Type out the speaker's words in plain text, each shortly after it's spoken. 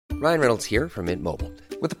Ryan Reynolds here from Mint Mobile.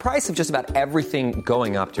 With the price of just about everything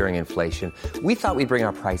going up during inflation, we thought we'd bring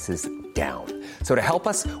our prices down. So to help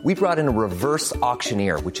us, we brought in a reverse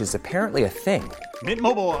auctioneer, which is apparently a thing. Mint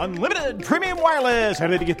Mobile Unlimited Premium Wireless. How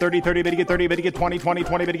to get 30, 30, bit to get 30, bit to get 20, 20,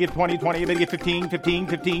 20, bit to get 20, 20, bit to get 15, 15,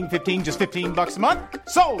 15, 15, just $15 a month?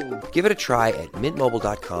 Sold! Give it a try at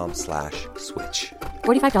mintmobile.com/switch.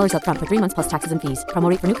 $45 up front for 3 months plus taxes and fees. Promo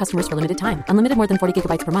rate for new customers for limited time. Unlimited more than 40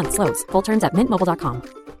 gigabytes per month. Slows full terms at mintmobile.com.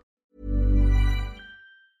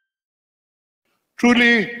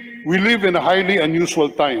 Truly, we live in highly unusual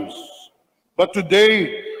times. But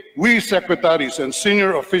today, we secretaries and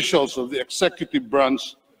senior officials of the executive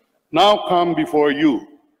branch now come before you.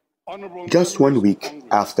 Just 1 week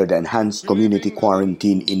after the enhanced community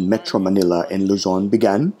quarantine in Metro Manila and Luzon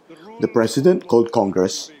began, the President called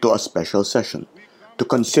Congress to a special session to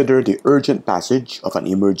consider the urgent passage of an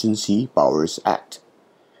Emergency Powers Act.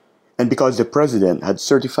 And because the President had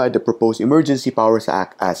certified the proposed Emergency Powers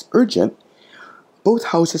Act as urgent,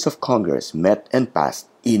 both houses of Congress met and passed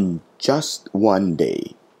in just 1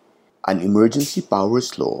 day an emergency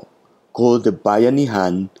powers law called the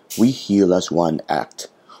Bayanihan We Heal as One Act,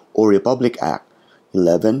 or Republic Act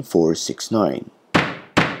 11469.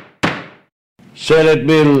 Senate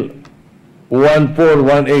Bill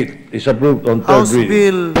 1418 is approved on third House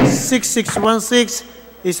reading. Bill 6616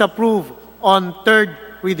 is approved on third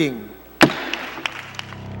reading.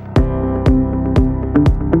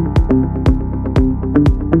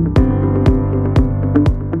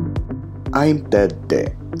 I'm Ted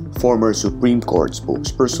De, former Supreme Court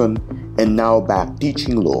spokesperson and now back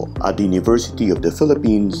teaching law at the University of the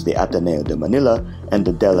Philippines, the Ateneo de Manila, and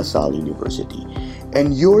the De La Salle University.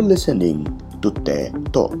 And you're listening to Te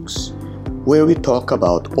Talks, where we talk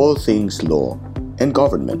about all things law and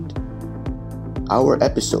government. Our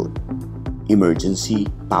episode, Emergency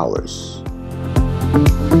Powers.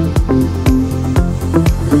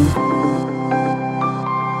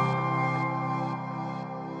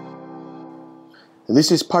 This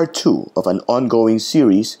is part 2 of an ongoing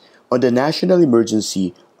series on the national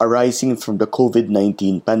emergency arising from the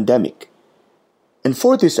COVID-19 pandemic. And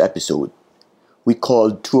for this episode, we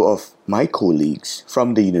called 2 of my colleagues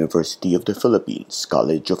from the University of the Philippines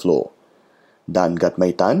College of Law, Dan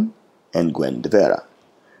Gatmaytan and Gwen De Vera.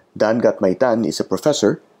 Dan Gatmaytan is a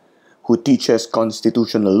professor who teaches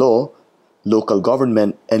constitutional law, local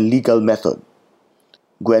government, and legal method.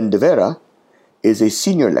 Gwen De Vera is a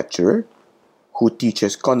senior lecturer who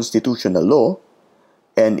teaches constitutional law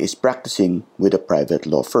and is practicing with a private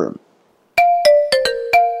law firm.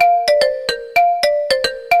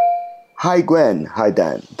 Hi Gwen, hi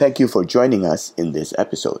Dan. Thank you for joining us in this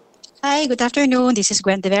episode. Hi, good afternoon. This is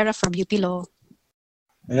Gwen De Vera from UP Law.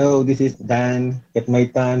 Hello, this is Dan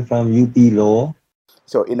Gatmaytan from UP Law.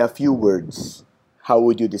 So in a few words, how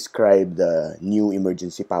would you describe the new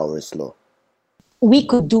emergency powers law? We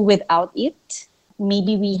could do without it.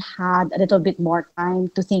 Maybe we had a little bit more time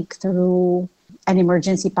to think through an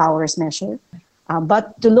emergency powers measure.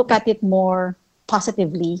 But to look at it more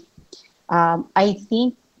positively, I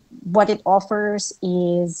think what it offers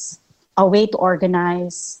is a way to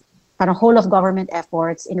organize kind of whole of government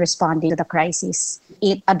efforts in responding to the crisis.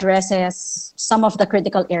 It addresses some of the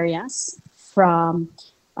critical areas from,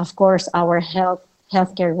 of course, our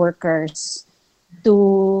healthcare workers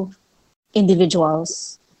to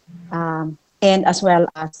individuals, and as well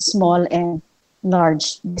as small and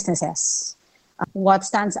large businesses. What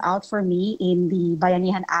stands out for me in the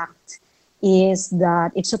Bayanihan Act is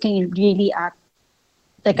that it's looking really at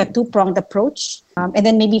like a two-pronged approach. And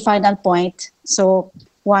then maybe final point. So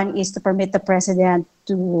one is to permit the president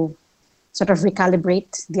to sort of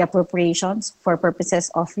recalibrate the appropriations for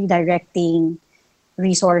purposes of redirecting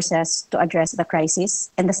resources to address the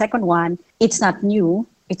crisis. And the second one, it's not new.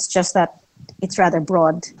 It's just that it's rather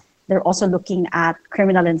broad. They're also looking at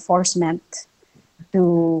criminal enforcement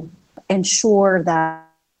to ensure that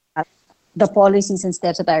the policies and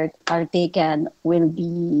steps that are taken will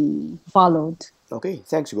be followed. Okay,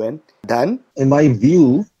 thanks Gwen. Dan? In my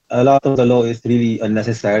view, a lot of the law is really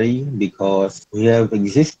unnecessary because we have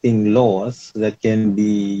existing laws that can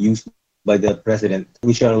be used by the president,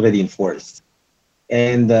 which are already enforced.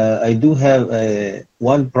 And I do have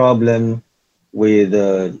one problem with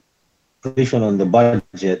provision on the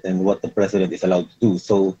budget and what the president is allowed to do.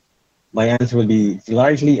 So my answer will be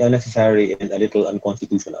largely unnecessary and a little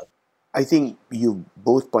unconstitutional. I think you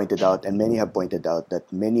both pointed out, and many have pointed out,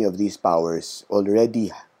 that many of these powers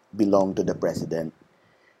already belong to the president.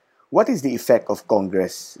 What is the effect of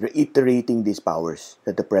Congress reiterating these powers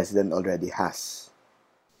that the president already has?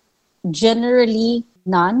 Generally,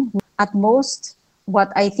 none. At most,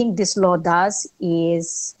 what I think this law does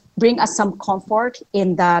is bring us some comfort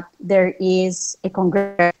in that there is a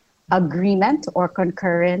Congress agreement or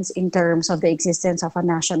concurrence in terms of the existence of a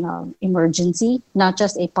national emergency, not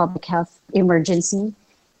just a public health emergency.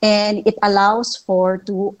 And it allows for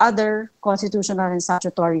two other constitutional and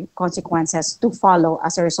statutory consequences to follow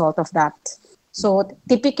as a result of that. So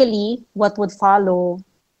typically, what would follow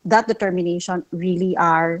that determination really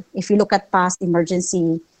are, if you look at past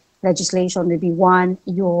emergency legislation, maybe one,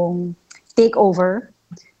 yung takeover.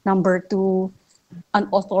 Number two, an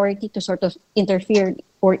authority to sort of interfere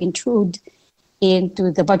or intrude into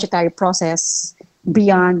the budgetary process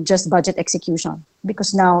beyond just budget execution.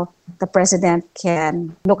 Because now the president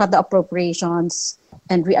can look at the appropriations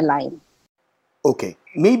and realign. Okay,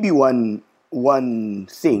 maybe one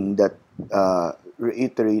thing that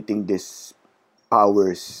reiterating these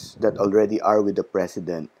powers that already are with the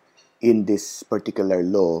president in this particular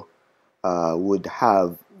law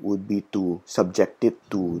would be to subject it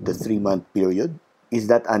to the 3-month period. Is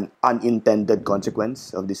that an unintended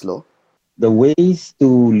consequence of this law? The ways to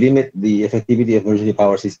limit the effectivity of emergency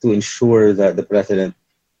powers is to ensure that the president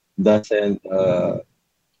doesn't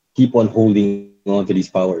keep on holding on to these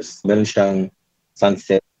powers. Meron siyang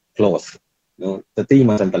sunset clause. No? Sa 3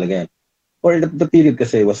 months ang talaga yan. Or the period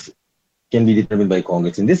kasi can be determined by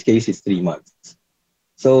Congress. In this case, it's 3 months.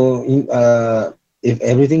 So if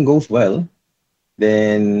everything goes well,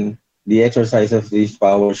 then the exercise of these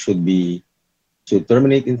powers should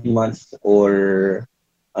terminate in 3 months or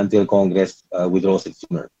until Congress withdraws it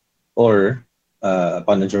sooner or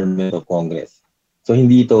upon adjournment of Congress. So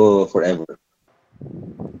hindi ito forever.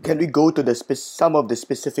 Can we go to some of the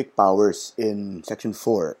specific powers in Section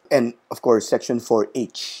 4 and, of course, Section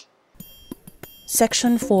 4H?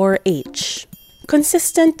 Section 4H.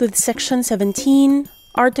 Consistent with Section 17,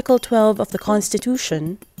 Article 12 of the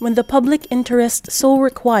Constitution, when the public interest so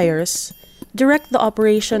requires, direct the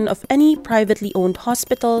operation of any privately owned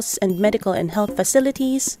hospitals and medical and health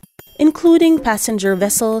facilities, including passenger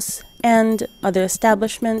vessels and other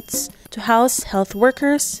establishments, to house health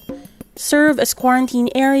workers, serve as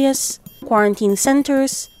quarantine areas, quarantine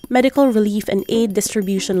centers, medical relief and aid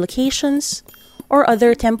distribution locations, or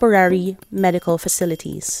other temporary medical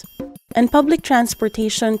facilities, and public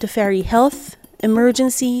transportation to ferry health,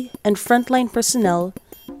 emergency, and frontline personnel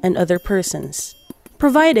and other persons.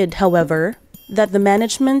 Provided, however, that the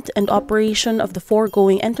management and operation of the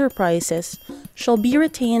foregoing enterprises shall be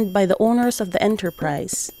retained by the owners of the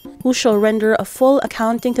enterprise, who shall render a full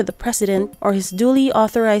accounting to the President or his duly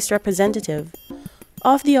authorized representative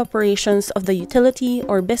of the operations of the utility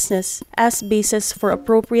or business as basis for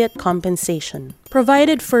appropriate compensation.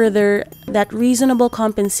 Provided further that reasonable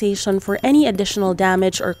compensation for any additional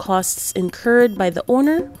damage or costs incurred by the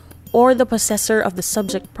owner or the possessor of the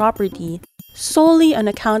subject property solely on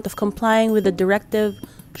account of complying with the directive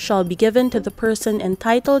shall be given to the person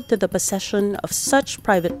entitled to the possession of such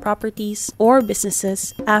private properties or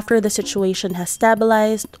businesses after the situation has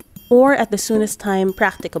stabilized or at the soonest time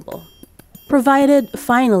practicable. Provided,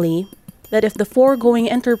 finally, that if the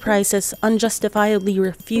foregoing enterprises unjustifiably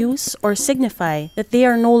refuse or signify that they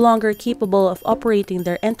are no longer capable of operating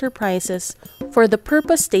their enterprises for the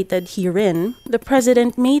purpose stated herein, the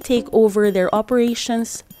President may take over their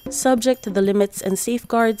operations subject to the limits and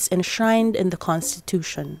safeguards enshrined in the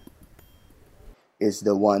Constitution. Is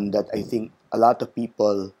the one that I think a lot of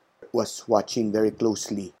people was watching very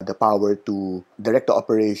closely, the power to direct the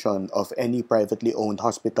operation of any privately owned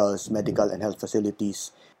hospitals, medical and health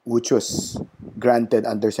facilities, which was granted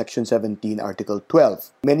under Section 17, Article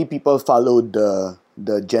 12. Many people followed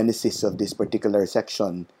the genesis of this particular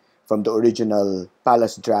section from the original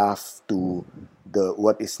palace draft to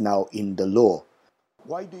what is now in the law.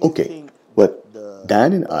 Why do you think what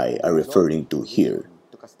Dan and I are referring to here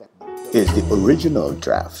is the original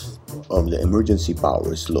draft of the Emergency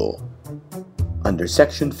Powers Law under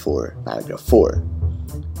Section 4, Paragraph 4.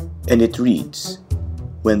 And it reads,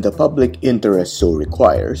 when the public interest so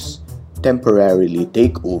requires, temporarily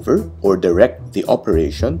take over or direct the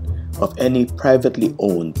operation of any privately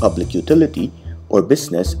owned public utility or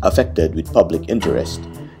business affected with public interest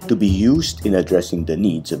to be used in addressing the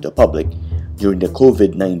needs of the public during the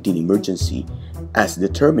COVID-19 emergency as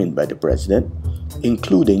determined by the President,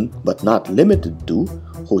 including but not limited to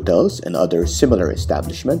hotels and other similar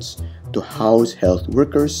establishments, to house health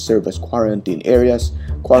workers, serve as quarantine areas,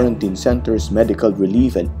 quarantine centers, medical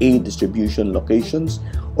relief and aid distribution locations,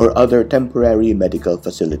 or other temporary medical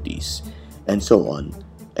facilities, and so on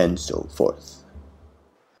and so forth.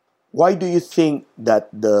 Why do you think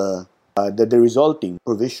that the resulting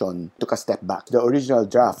provision took a step back? The original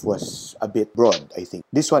draft was a bit broad, I think.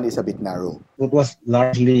 This one is a bit narrow. It was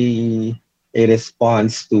largely a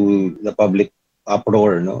response to the public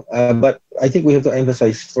uproar. No? But I think we have to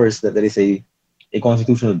emphasize first that there is a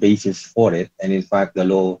constitutional basis for it. And in fact, the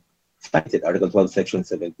law cited Article 12, Section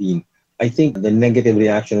 17. I think the negative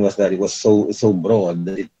reaction was that it was so broad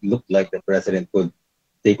that it looked like the president could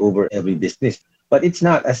take over every business. But it's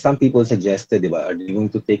not, as some people suggested, diba? Are they going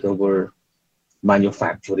to take over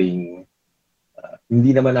manufacturing?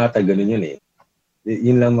 Hindi naman ata ganun yun eh.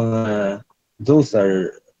 Yun lang mga, those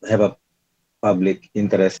have a public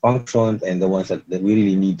interest function and the ones that we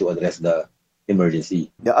really need to address the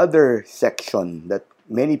emergency. The other section that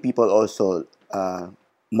many people also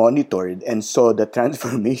monitored and saw the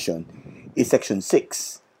transformation is Section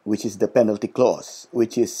 6, which is the penalty clause,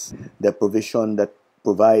 which is the provision that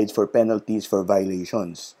provides for penalties for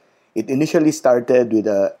violations. It initially started with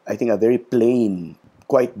a very plain,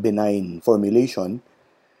 quite benign formulation,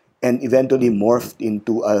 and eventually morphed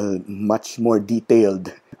into a much more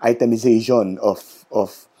detailed itemization of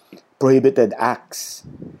prohibited acts.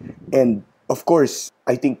 And of course,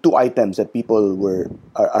 I think two items that people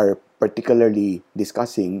are particularly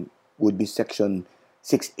discussing would be Section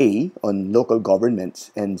 6A on local governments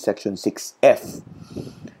and Section 6F.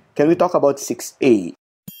 Can we talk about 6A?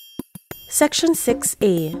 Section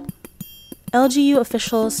 6A. LGU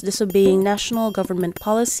officials disobeying national government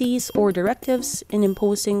policies or directives in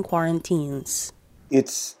imposing quarantines.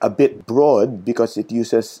 It's a bit broad because it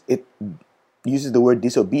uses the word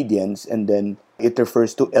disobedience, and then it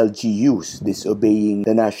refers to LGUs disobeying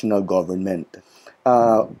the national government.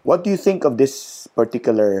 What do you think of this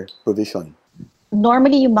particular provision?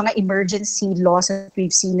 Normally, yung mga emergency laws that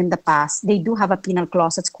we've seen in the past, they do have a penal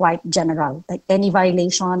clause that's quite general. Like any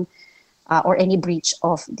violation or any breach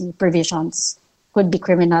of the provisions could be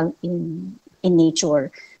criminal in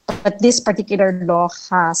nature. But this particular law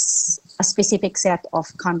has a specific set of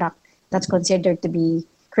conduct that's considered to be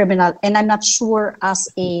criminal. And I'm not sure as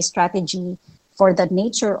a strategy for the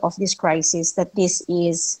nature of this crisis that this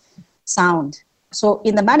is sound. So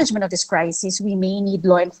in the management of this crisis, we may need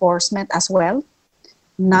law enforcement as well,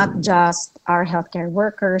 not just our healthcare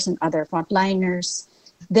workers and other frontliners.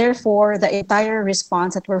 Therefore, the entire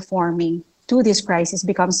response that we're forming to this crisis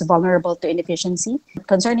becomes vulnerable to inefficiency.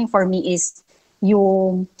 Concerning for me is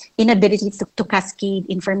yung inability to cascade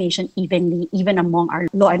information evenly, even among our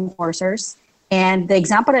law enforcers. And the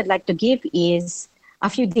example I'd like to give is, a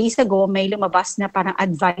few days ago, may lumabas na parang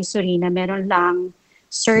advisory na meron lang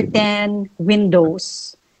certain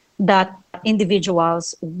windows that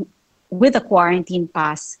individuals with a quarantine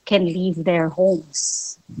pass can leave their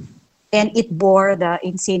homes. And it bore the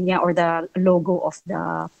insignia or the logo of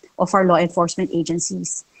our law enforcement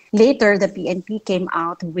agencies. Later, the PNP came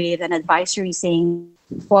out with an advisory saying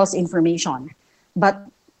false information. But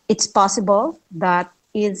it's possible that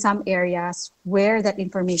in some areas where that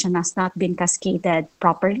information has not been cascaded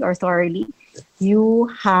properly or thoroughly,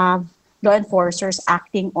 you have law enforcers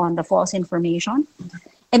acting on the false information.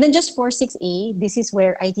 And then just for 6A, this is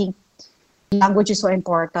where I think language is so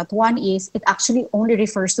important. One is, it actually only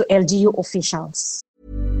refers to LGU officials.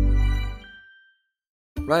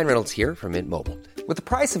 Ryan Reynolds here from Mint Mobile. With the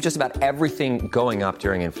price of just about everything going up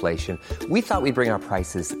during inflation, we thought we'd bring our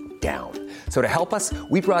prices down. So to help us,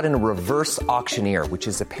 we brought in a reverse auctioneer, which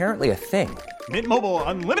is apparently a thing. Mint Mobile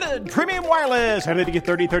Unlimited Premium Wireless. How to get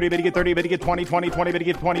 30, 30, bit to get 30, bit to get 20, 20, 20, bit to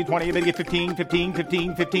get 20, 20, bit to get 15, 15,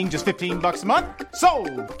 15, 15, just $15 a month?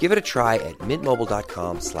 Sold! Give it a try at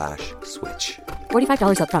mintmobile.com/switch.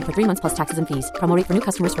 $45 up front for 3 months plus taxes and fees. Promo rate for new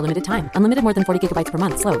customers for limited time. Unlimited more than 40 gigabytes per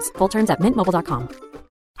month. Slows full terms at mintmobile.com.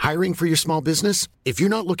 Hiring for your small business? If you're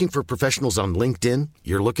not looking for professionals on LinkedIn,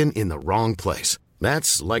 you're looking in the wrong place.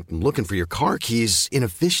 That's like looking for your car keys in a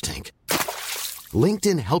fish tank.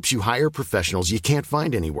 LinkedIn helps you hire professionals you can't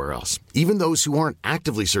find anywhere else, even those who aren't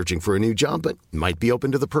actively searching for a new job but might be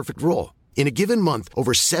open to the perfect role. In a given month,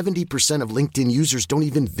 over 70% of LinkedIn users don't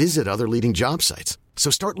even visit other leading job sites. So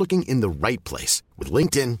start looking in the right place. With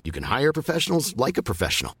LinkedIn, you can hire professionals like a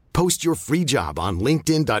professional. Post your free job on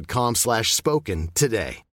linkedin.com/spoken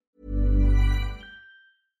today.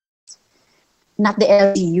 Not the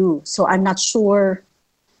LGU. So I'm not sure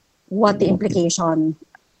what the implication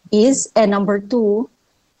is. And number two,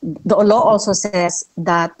 the law also says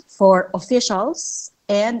that for officials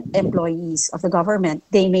and employees of the government,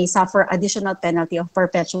 they may suffer additional penalty of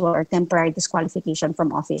perpetual or temporary disqualification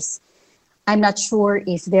from office. I'm not sure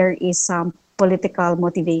if there is some political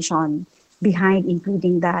motivation behind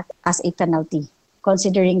including that as a penalty,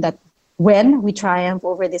 considering that when we triumph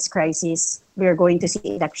over this crisis, we are going to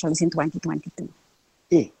see elections in 2022.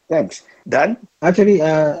 Okay, thanks. Dan? Actually,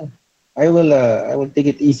 I will take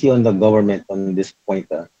it easy on the government on this point.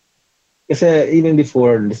 Kasi even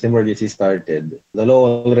before this emergency started, the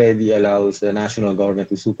law already allows the national government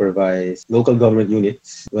to supervise local government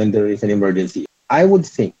units when there is an emergency. I would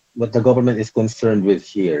think what the government is concerned with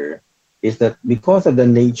here is that because of the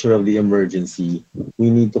nature of the emergency, we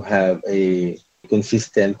need to have a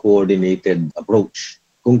consistent, coordinated approach.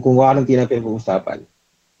 Kung quarantine ang pinag-uusapan,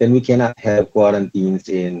 then we cannot have quarantines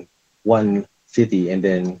in one city and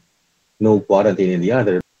then no quarantine in the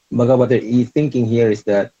other. Baga, what they're thinking here is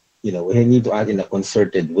that, we need to act in a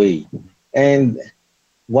concerted way. And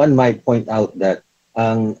one might point out that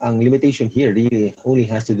ang limitation here really only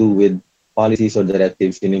has to do with policies or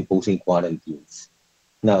directives in imposing quarantines.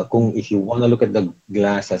 Now, if you want to look at the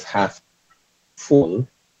glass as half full,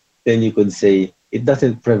 then you could say it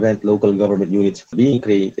doesn't prevent local government units from being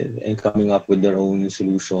creative and coming up with their own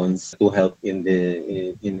solutions to help in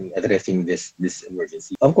addressing this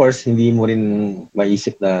emergency. Of course, hindi mo rin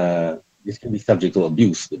maisip na this can be subject to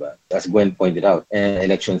abuse, diba? As Gwen pointed out, and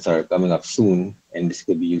elections are coming up soon, and this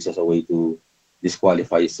could be used as a way to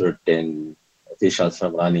disqualify certain officials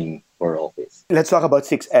from running for office. Let's talk about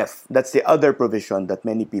 6F. That's the other provision that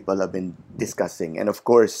many people have been discussing. And of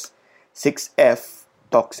course, 6F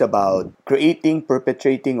talks about creating,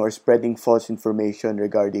 perpetrating, or spreading false information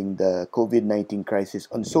regarding the COVID-19 crisis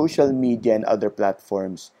on social media and other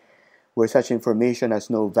platforms where such information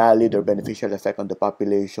has no valid or beneficial effect on the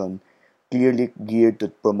population, clearly geared to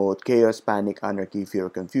promote chaos, panic, anarchy, fear, or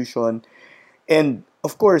confusion. And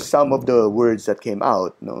of course, some of the words that came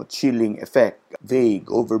out, chilling effect, vague,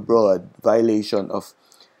 overbroad, violation of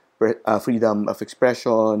freedom of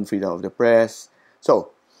expression, freedom of the press.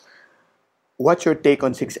 So, what's your take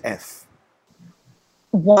on 6F?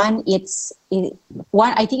 One,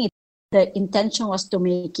 I think the intention was to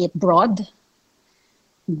make it broad,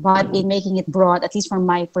 but in making it broad, at least from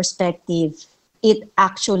my perspective, it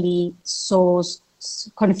actually sows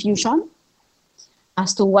confusion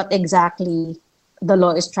as to what exactly the law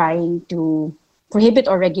is trying to prohibit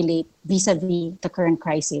or regulate vis-a-vis the current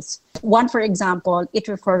crisis. One, for example, it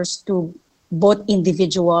refers to both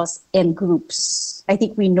individuals and groups. I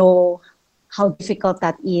think we know how difficult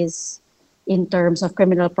that is in terms of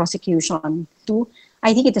criminal prosecution. Two,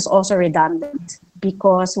 I think it is also redundant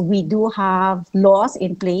because we do have laws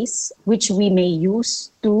in place which we may use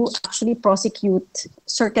to actually prosecute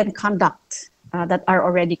certain conduct that are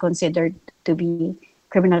already considered to be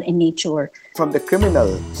criminal in nature. From the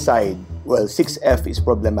criminal side, 6F is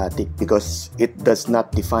problematic because it does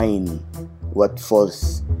not define what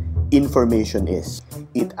false information is.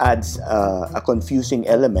 It adds a confusing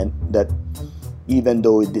element that even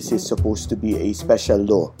though this is supposed to be a special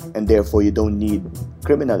law and therefore you don't need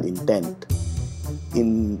criminal intent,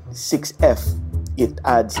 in 6F, it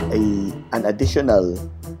adds an additional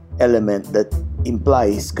element that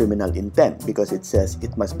implies criminal intent because it says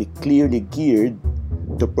it must be clearly geared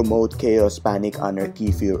to promote chaos, panic,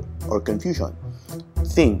 anarchy, fear, or confusion.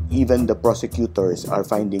 Even the prosecutors are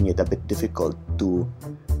finding it a bit difficult to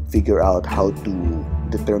figure out how to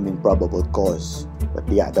determine probable cause. But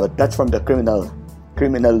that's from the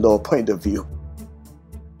criminal law point of view.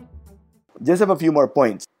 Just have a few more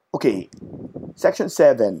points. Okay, Section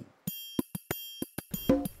 7.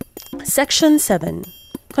 Section 7.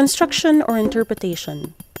 Construction or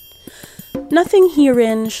interpretation. Nothing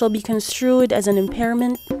herein shall be construed as an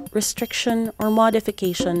impairment, restriction, or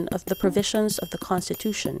modification of the provisions of the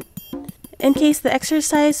Constitution. In case the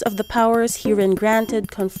exercise of the powers herein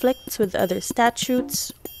granted conflicts with other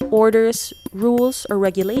statutes, orders, rules, or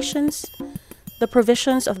regulations, the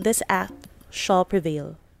provisions of this Act shall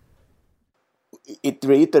prevail. It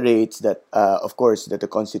reiterates that, of course, that the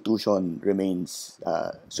Constitution remains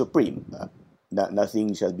supreme.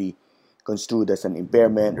 Nothing shall be construed as an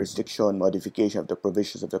impairment, restriction, modification of the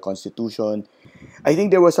provisions of the Constitution. I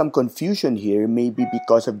think there was some confusion here, maybe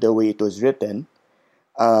because of the way it was written.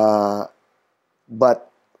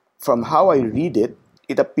 But from how I read it,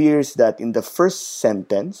 it appears that in the first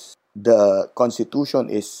sentence, the Constitution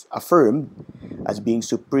is affirmed as being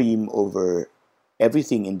supreme over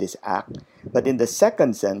everything in this Act. But in the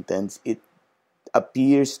second sentence, it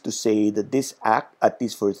appears to say that this Act, at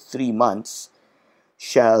least for 3 months,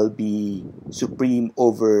 shall be supreme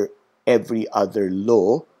over every other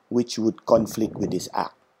law which would conflict with this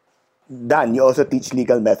Act. Dan, you also teach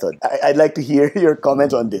legal method. I'd like to hear your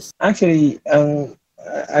comments on this. Actually,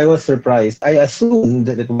 I was surprised. I assumed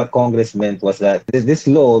that what Congress meant was that this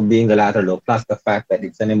law being the latter law, plus the fact that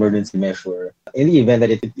it's an emergency measure, in the event that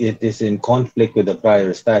it is in conflict with the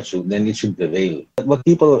prior statute, then it should prevail. But what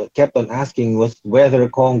people kept on asking was whether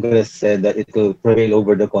Congress said that it will prevail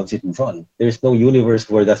over the Constitution. There's no universe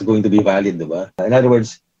where that's going to be valid, diba? In other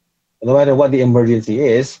words, no matter what the emergency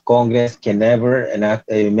is, Congress can never enact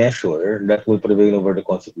a measure that will prevail over the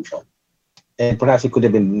Constitution. And perhaps it could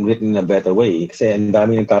have been written in a better way kasi ang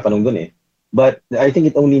dami nagtatanong dun eh. But I think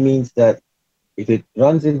it only means that if it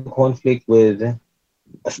runs into conflict with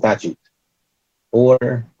a statute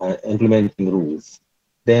or implementing rules,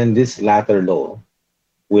 then this latter law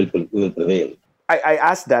will prevail. I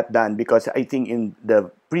asked that, Dan, because I think in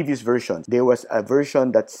the previous version, there was a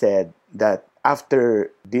version that said that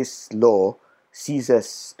after this law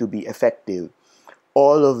ceases to be effective,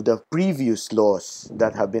 all of the previous laws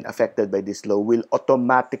that have been affected by this law will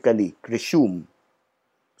automatically resume.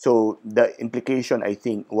 So the implication, I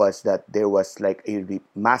think, was that there was like a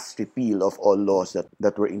mass repeal of all laws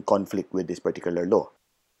that were in conflict with this particular law.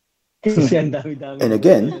 And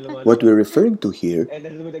again, what we're referring to here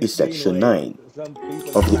is Section 9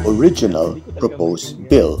 of the original proposed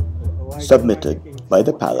bill submitted by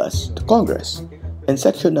the Palace to Congress. And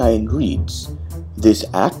Section 9 reads, "This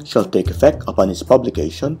act shall take effect upon its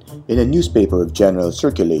publication in a newspaper of general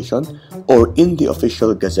circulation or in the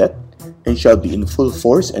official gazette, and shall be in full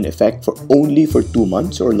force and effect only for 2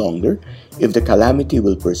 months or longer, if the calamity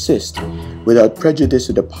will persist, without prejudice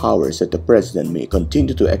to the powers that the President may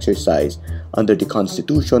continue to exercise under the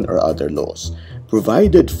Constitution or other laws,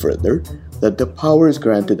 provided further that the powers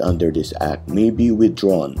granted under this Act may be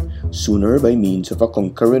withdrawn sooner by means of a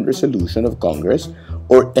concurrent resolution of Congress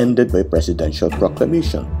or ended by presidential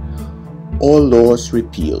proclamation. All laws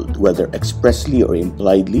repealed, whether expressly or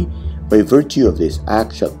impliedly, by virtue of this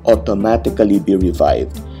Act shall automatically be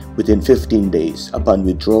revived within 15 days upon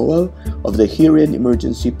withdrawal of the herein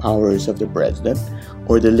emergency powers of the President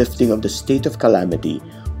or the lifting of the state of calamity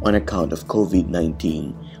on account of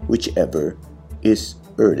COVID-19, whichever is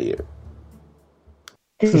earlier."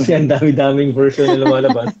 Kasi ang dami-daming version na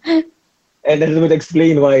lumalabas. And that would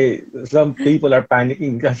explain why some people are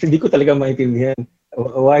panicking. Kasi hindi ko talaga maintindihan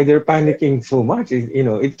why they're panicking so much.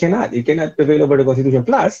 It cannot prevail over the Constitution.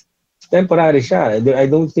 Plus, temporary siya. I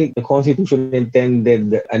don't think the Constitution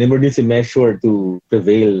intended an emergency measure to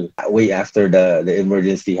prevail way after the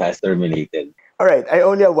emergency has terminated. All right, I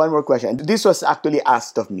only have one more question. This was actually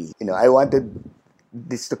asked of me. I wanted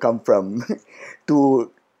this to come from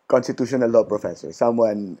two constitutional law professors.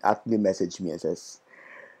 Someone actually messaged me and says,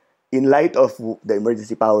 in light of the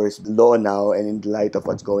emergency powers law now and in light of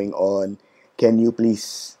what's going on, can you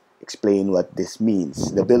please explain what this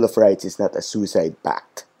means? The Bill of Rights is not a suicide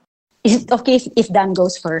pact. Is it okay if Dan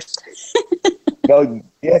goes first? Go.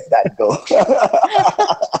 Yes, Dan, go.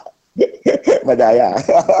 Madaya.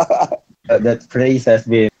 That phrase has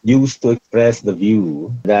been used to express the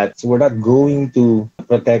view that we're not going to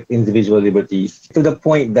protect individual liberties to the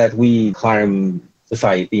point that we harm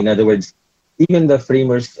society. In other words, even the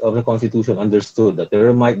framers of the Constitution understood that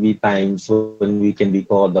there might be times when we can be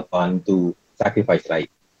called upon to sacrifice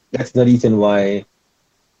rights. That's the reason why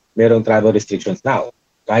merong travel restrictions now.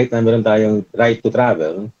 Kahit na meron tayong right to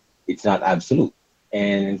travel, it's not absolute.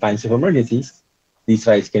 And in times of emergencies, these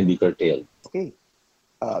rights can be curtailed. Okay.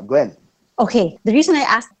 Gwen. Okay. The reason I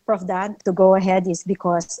asked Prof. Dan to go ahead is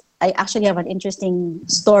because I actually have an interesting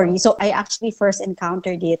story. So I actually first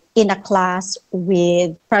encountered it in a class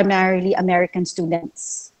with primarily American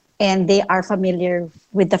students. And they are familiar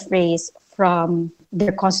with the phrase from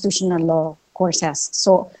their constitutional law courses.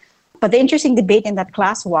 But the interesting debate in that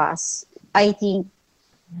class was, I think,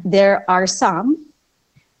 there are some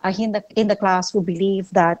in the class who believe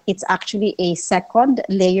that it's actually a second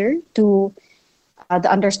layer to the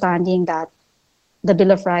understanding that the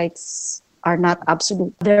Bill of Rights are not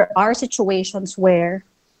absolute. There are situations where,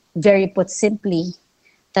 very put simply,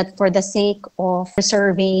 that for the sake of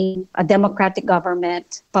preserving a democratic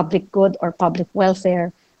government, public good or public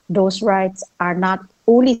welfare, those rights are not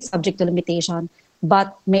only subject to limitation,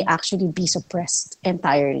 but may actually be suppressed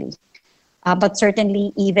entirely. But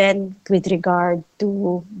certainly, even with regard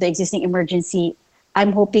to the existing emergency,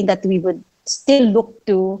 I'm hoping that we would still look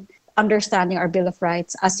to understanding our Bill of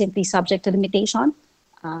Rights as simply subject to limitation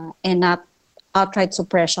and not outright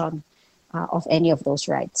suppression of any of those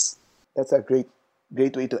rights. That's a great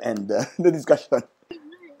way to end the discussion.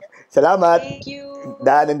 Salamat. Thank you.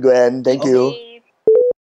 Dan and Gwen, thank you.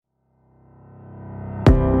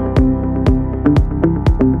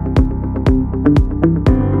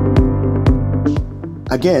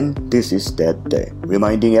 Again, this is Ted,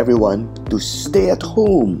 reminding everyone to stay at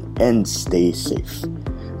home and stay safe.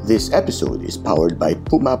 This episode is powered by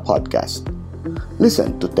Puma Podcast.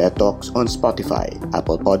 Listen to TED Talks on Spotify,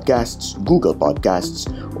 Apple Podcasts, Google Podcasts,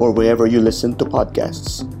 or wherever you listen to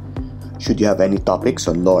podcasts. Should you have any topics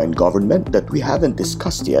on law and government that we haven't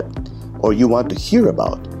discussed yet, or you want to hear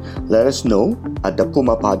about, let us know at the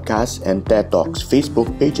Puma Podcast and TED Talks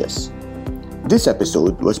Facebook pages. This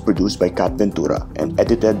episode was produced by Kat Ventura and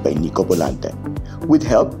edited by Nico Bolante, with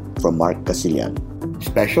help from Mark Casillan.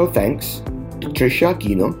 Special thanks to Tricia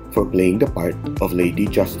Aquino for playing the part of Lady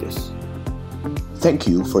Justice. Thank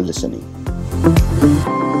you for listening.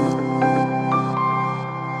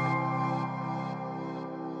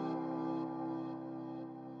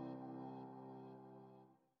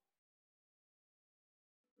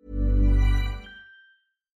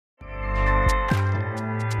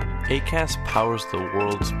 Acast powers the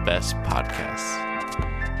world's best podcasts.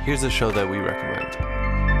 Here's a show that we recommend.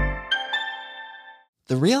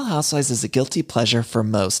 The Real Housewives is a guilty pleasure for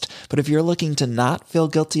most, but if you're looking to not feel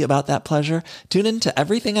guilty about that pleasure, tune in to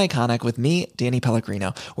Everything Iconic with me, Danny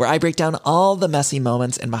Pellegrino, where I break down all the messy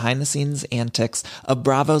moments and behind-the-scenes antics of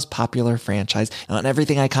Bravo's popular franchise. And on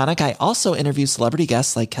Everything Iconic, I also interview celebrity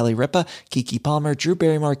guests like Kelly Ripa, Keke Palmer, Drew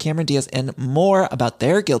Barrymore, Cameron Diaz, and more about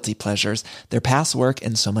their guilty pleasures, their past work,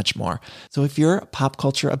 and so much more. So if you're pop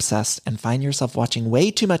culture obsessed and find yourself watching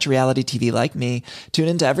way too much reality TV like me, tune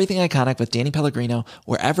into Everything Iconic with Danny Pellegrino,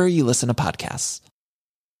 wherever you listen to podcasts.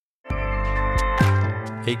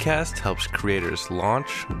 Acast helps creators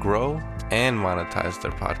launch, grow, and monetize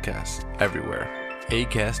their podcasts everywhere.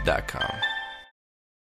 Acast.com.